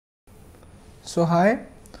So hi,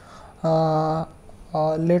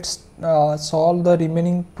 let's solve the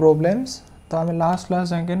remaining problems. तो आम last class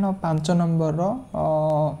जाके ना 5 नंबर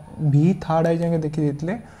भी थर्ड आई जाके देखी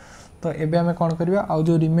देते तो एबे आम कौन करवा आउ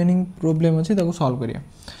जो रिमेनिंग प्रोब्लेम अच्छी सॉल्व करिया।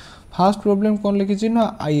 फास्ट प्रोब्लेम कौन लिखी ना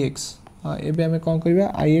आई एक्स एबे आम कौन करवा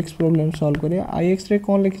आई एक्स प्रोब्लेम सॉल्व करिया। आई एक्स रे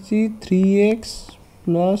कौन लिखी 3x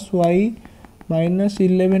plus Y minus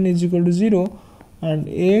 11 is equal to 0 and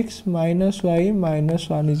x minus Y minus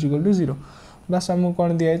 1 is equal to 0। बस आमको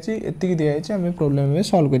कौन दिखाई एति दिखाई आम प्रोब्लेम में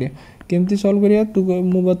सॉल्व करिया। केमती सॉल्व करिया तू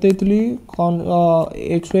मु बतैली कौन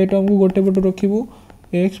एक्स वाई टर्म को गोटे पट रखिबू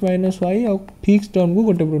एक्स माइनस वाई और फिक्स टर्म को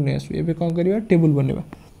गोटे पट नहीं आसू। एबे कौन करिया टेबल बनेबा।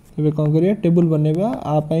 एबे कौन करिया टेबल बनेबा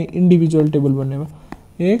आप इंडिविजुअल टेबल बनेबा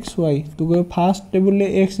एक्स वाई तू कह फास्ट टेबल ले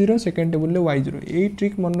एक्स 0 सेकेंड टेबल ले वाई 0। यही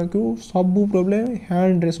ट्रिक मन रखिबू सब प्रोब्लेम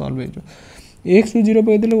हैंड रे सॉल्व हो। एक्स रु 0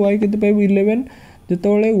 पकईदे वाई के पाइबू 11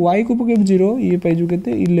 जिते वाई को पकड़ 0 ये पाइजु के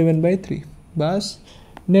 11/3। बस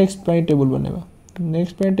नेक्स्ट पाई टेबल बनेबा।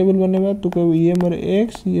 नेक्स्ट पाई टेबल बनेबा तू कह ये मोर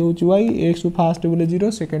एक्स ये हूँ Y x fast table 0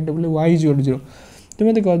 second table Y 0 तो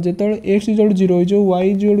मैं देख जो एक्स इज 0 हो वाई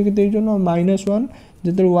इज के -1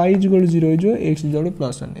 जो वाई इज 0 हो एक्स इज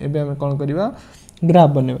 +1। एबे आम कौन करवा ग्राफ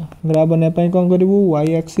बनेबा। ग्राफ बनवाई कौन करूँ Y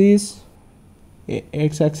axis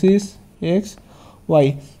x axis x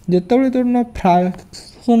Y जिते तो ना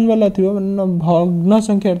फ्रैक्शन वाला थी ना भग्न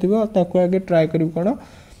संख्या थी आगे ट्राए कर कौन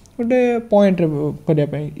गोटे पॉइंट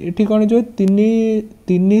करने ये कौन जो 3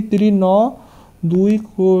 3 9 2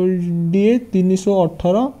 20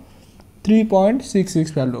 318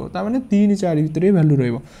 3.66 भैल्यू ताने 3 4 भितर भैल्यू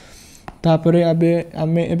रही।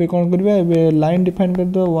 आम ए कौन करवा ए लाइन डिफाइन कर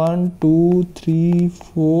 1 2 3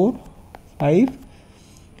 4 5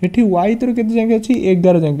 ये वाई तर के जाए अच्छी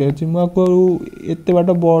 11 जाए अच्छी मुझे बाट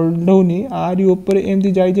बढ़ौनी आरी उपर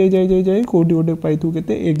एमती जाए कौटी गोटे पाई के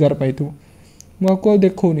 11 पाई मुझे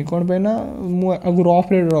देखनी कौन पे ना मुझे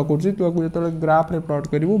रफ रे ड्र कर जो ग्राफ रे प्लॉट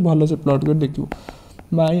करूँ भल से प्लॉट कर देखू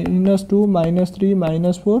 -2 -3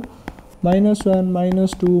 -4 -1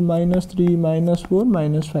 -2 -3 -4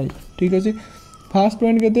 -5 ठीक अच्छे। फास्ट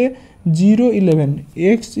पॉइंट के 0 11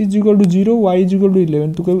 x is equal to 0 Y is equal to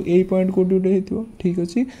 11 तू कह यही पॉइंट कौटी गोटे हो ठीक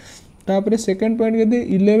अच्छे। तापर सेकेंड पॉइंट के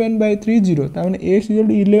 11/3 0 ताने एक्स इज इक्वल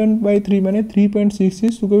टू 11/3 माने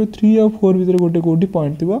 3.66 तू कह 3 और 4 भितर गोटे कौटी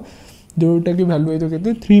पॉइंट थी जोटा कि भैल्यू हो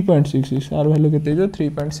 3.66 आर भैल्यू के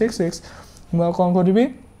 3.66 मुझे कौन करी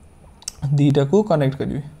दीटा को कनेक्ट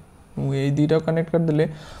करी मुझे दीटा कनेक्ट करदे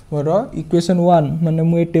मोर इक्वेशन 1 माने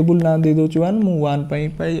मुझे टेबल ना दे दूँ 1 मुझे 1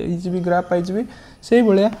 पाई ग्राफ पाई से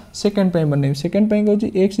भाया सेकेंड पाई बनइबी। सेकेंड पाई कहूँ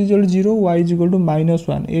x is 0 Y is equal to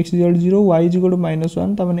 -1 x is 0 Y is equal to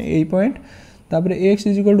 -1 ताने ए पॉइंट तापर x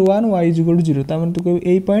is equal to 1 Y is equal to 0 ताने तू कह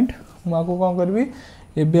ए पॉइंट मुझे कौन करी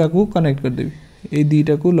एबे आपको कनेक्ट करदेवी ये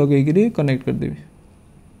दीटा को लगे कनेक्ट करदेवी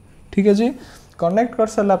ठीक अच्छे। कनेक्ट कर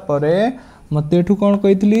सारा मत एठू कौन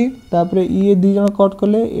कही ये दी जन कट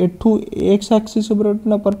कले एठू एक्स एक्सिस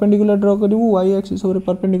ना परपेंडिकुलर ड्र करूँ वाई एक्सिस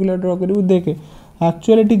परपेंडिकुलर ड्र करूँ देखे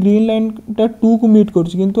एक्चुअली ग्रीन लाइन टा 2 को मीट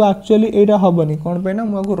करूँ एक्चुअली यहाँ हेनी कौन पे ना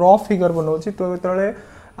मुझे रफ फिगर बनाऊँगी तो ये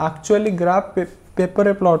एक्चुअली ग्राफ पेपर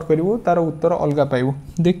रे प्लॉट करूँ तार उत्तर अलग पाइबू।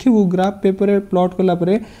 देखू ग्राफ पेपर रे प्लॉट कलापर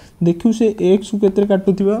देखू से एक्स को केते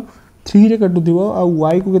काटुथिबो 3 रे काटुथिबो आ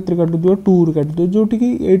वाई को केते काटुथिबो 2 रे काटुथिबो जोटी कि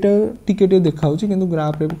एटा टिके देखाउ किंतु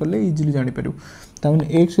ग्राफ रे कले इजीली जानि परिबो।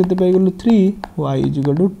 ताने x केते पाइ गेलो 3 y is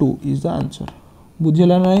equal to 2 is the answer.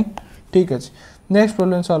 बुझिला नै ठीक अछि। नेक्स्ट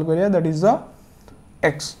प्रॉब्लम सॉल्व करिया that is the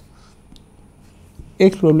x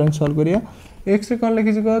problem solve करिया। x रे कोन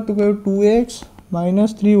लिखि छ तू कह 2x -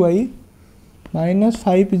 3y -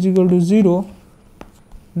 5 is equal to 0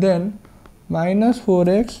 then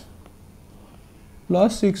 -4x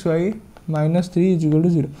plus 6y -3 is equal to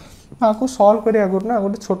 0। आपको सॉल्व करें आगे ना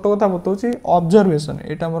गोटे छोट कथा बताऊँ ऑब्जर्वेशन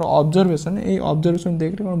यहाँ मोर ऑब्जर्वेशन ये ऑब्जर्वेशन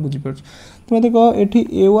देख कौन बुझीपार तुम देख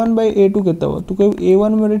ये a1/a2 के तू कह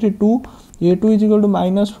a1 मेरे 2 a2 is equal to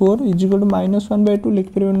 -4 is equal to -1/2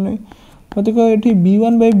 लिखिपर ना मत कह ये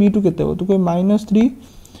b1/b2 के तू कह -3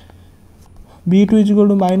 b2 is equal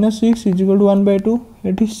to -6 is equal to 1/2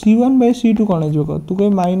 ये c1/c2 कौन है तू कह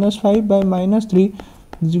 -5/3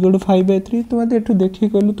 इज इक्वल टू 5/3 तो मत एठू देखिए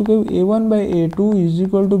कहलु तू कह a1/a2 is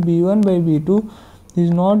equal to b1/b2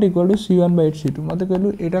 is not equal to c1/c2 मत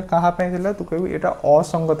कहलु एटा कहा पय थिला तू कहबी एटा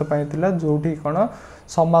असंगत पय थिला जोठी कोन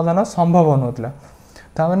समाधान संभव नथला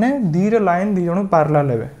ता माने दी रे लाइन दी जण पैरेलल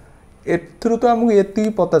हेबे एथरु तो हमहु एति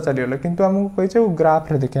पता चलियला किंतु हमहु कहिचे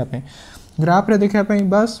ग्राफ रे देखिया पय ग्राफ रे देखिया पय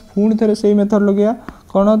बस पूर्ण थरे सेही मेथड लगया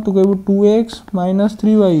कोन तू कहबू 2x -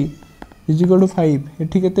 3y is equal to 5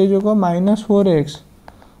 एठी केते जोको -4x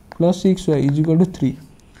 + 6y is equal to 3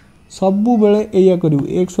 सबु बेले एया करू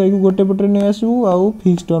एक्स वाई को गोटे पटे नहीं आसबू आउ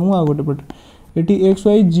फिक्स टर्म आ गोटे पटे eighty x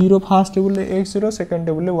Y 0 fast table x 0 second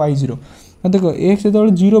table Y 0 देख एक्स जो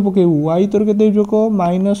 0 पकेबू वाई तोर के जोक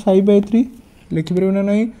 -5/3 लिखिपर ना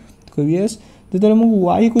नहीं तो कह यस जो मुझे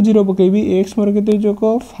वाई को 0 पकेबी एक्स मोर के जोक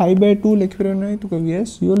 5/2 लिखिपर ना तू कह यस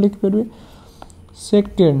योर लिखिपर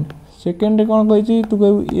सेकेंड कौन कही तू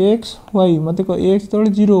कह एक्स वाई मत कह एक्स जो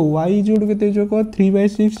 0 वाई इजुकल के जोक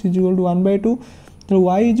 3/6 इजुकल 1/2 तो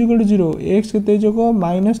वाई इजुकल 0 एक्स के जोक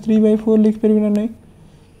 -3/4 लिखिपर ना नहीं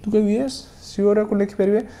तू कह यस सियोर को लिखिपर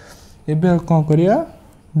एबे कौन करिया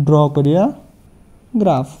ड्रॉ करिया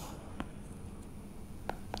ग्राफ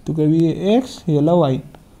तू कह एक्स ये वाई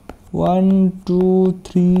 1 2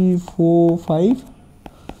 3 4 5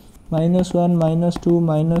 -1 -2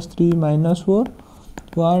 -3 -4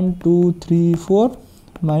 1 2 3 4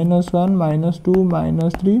 -1 -2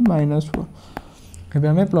 -3 -4 ଏବେ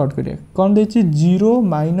ଆମେ ପ୍ଲଟ୍ କରିବା କ'ଣ ଦେଇଛି 0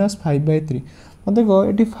 -5/3 ମତେ କହ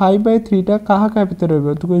ଏଠି 5/3 ଟା କାହା କାହା ଭିତରେ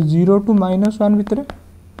ରହିବ ତୁ କହ 0 ଟୁ -1 ଭିତରେ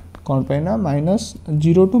କ'ଣ ପାଇଁ ନା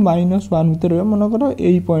 -0 ଟୁ -1 ଭିତରେ ରହିବ ମନେକର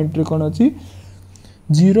ଏଇ ପଏଣ୍ଟରେ କ'ଣ ଅଛି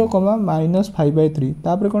 0, -5/3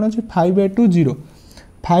 तापर कौन अच्छे 5/2 0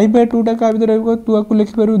 5/2 टा क्या भीतर रहिबो तू आकु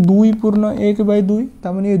लिखि पारबो 2/1/2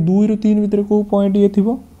 तामाने ये 2 रु 3 भीतर को पॉइंट ये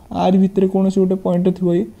थिबो आर भीतर कौन से गोटे पॉइंट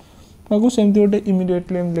थिबो ये ताकू सेमती गोटे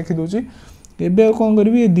इमीडिएटली हम लिखि दोची एबे कौन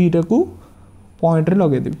करबी ये दीटा को पॉइंट रे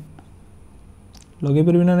लगे देबी लगे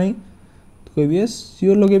परबी ना नहीं तो कहबी यस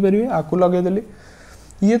सियोर लगे परबी आकु लगे देली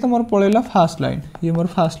ये तो मोर पळेला फर्स्ट लाइन ये मोर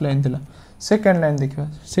फर्स्ट लाइन थिला सेकेंड लाइन देखा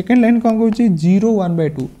सेकेंड लाइन कौन कह 0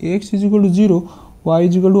 1/2 एक्स इजुकल 0 वाई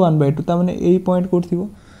इजुकल 1/2 तामाने एई पॉइंट कोड थिबो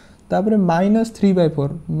तापर -3/4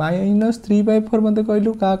 -3/4 मते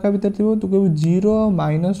कहलु का का भीतर थिबो तू कहबो 0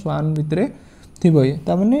 -1 भीतर थिबो ये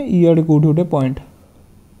तामाने इयाडे कोठी गोटे पॉइंट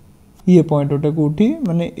ये पॉइंट गोटे कोठी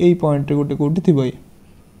माने एई पॉइंट रे गोटे कोठी थिबो ये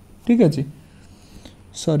ठीक अछि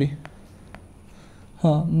सॉरी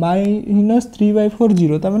हां -3/4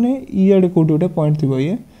 0 तामाने इयाडे कोठी गोटे पॉइंट थिबो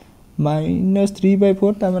ये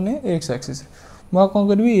 -3/4 तामाने एक्स एक्सिस मैं कौन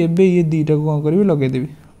करी एबे ये दीटा को कौन करी लगे देबी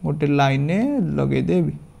गोटे लाइन ने लगे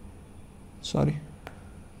देबी सॉरी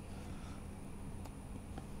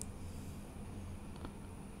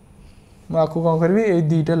मैं आपको कौन करी ये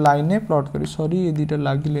दीटा लाइन ने प्लॉट करी सॉरी ये दीटा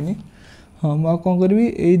लागिलेनी हाँ मैं कौन करी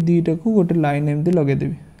ये दीटा को गोटे लाइन एमती लगे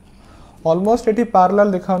देबी ऑलमोस्ट एटी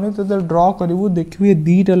पैरेलल देखाउनी तो ड्रॉ करू देखिए ये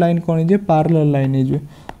दीटा लाइन कौन जे पैरेलल लाइन है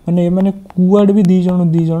माने माने कुआडे भी दी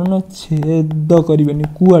जण ना छेद करिवेनी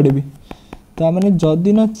कुआडे भी ता माने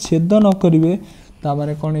जदी ना छेद न करिवे ता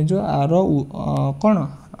माने कोन जो आर कोन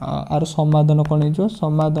आर समाधान कोन जो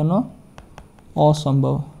समाधान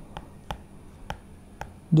असंभव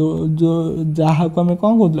जो जहा को हमें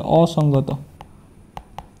कोन कहले असंगत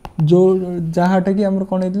जो जहाटा कि हमर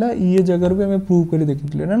कोन हेतला ये जगह पे हमें प्रूव करी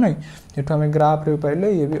देखितले ना नहीं एठो हमें ग्राफ रे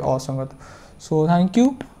पाइले ये भी असंगत सो थैंक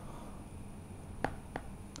यू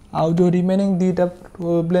आउ जो रिमेनिंग दीटा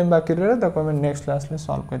प्रॉब्लम बाकी रहे ताको हमें नेक्स्ट क्लास में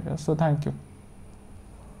सॉल्व कर सो थैंक यू।